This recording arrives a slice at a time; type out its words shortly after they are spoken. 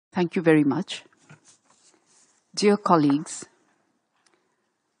Thank you very much. Dear colleagues,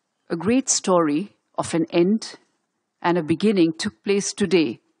 a great story of an end and a beginning took place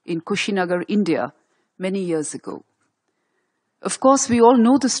today in Kushinagar, India, many years ago. Of course, we all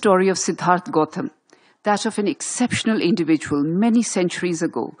know the story of Siddhartha Gautam, that of an exceptional individual many centuries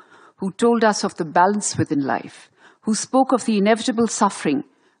ago who told us of the balance within life, who spoke of the inevitable suffering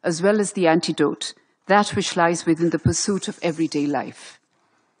as well as the antidote, that which lies within the pursuit of everyday life.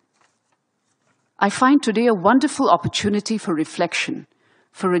 I find today a wonderful opportunity for reflection,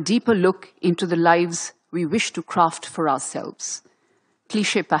 for a deeper look into the lives we wish to craft for ourselves.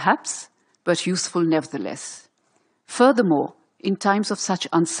 Cliché perhaps, but useful nevertheless. Furthermore, in times of such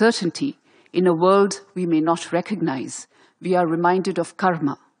uncertainty, in a world we may not recognize, we are reminded of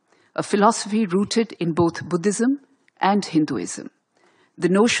karma, a philosophy rooted in both Buddhism and Hinduism. The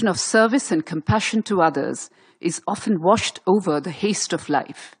notion of service and compassion to others is often washed over the haste of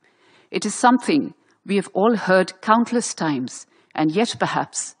life. It is something we have all heard countless times and yet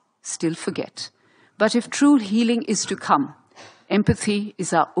perhaps still forget. But if true healing is to come, empathy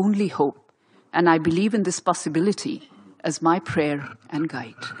is our only hope, and I believe in this possibility as my prayer and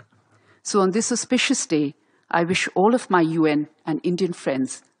guide. So on this auspicious day, I wish all of my UN and Indian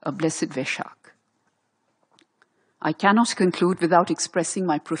friends a blessed Vaishak. I cannot conclude without expressing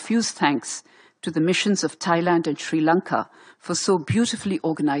my profuse thanks to the missions of Thailand and Sri Lanka for so beautifully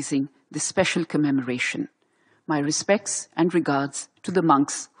organizing this special commemoration. My respects and regards to the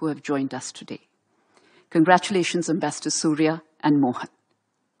monks who have joined us today. Congratulations, Ambassador Surya and Mohan.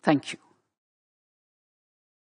 Thank you.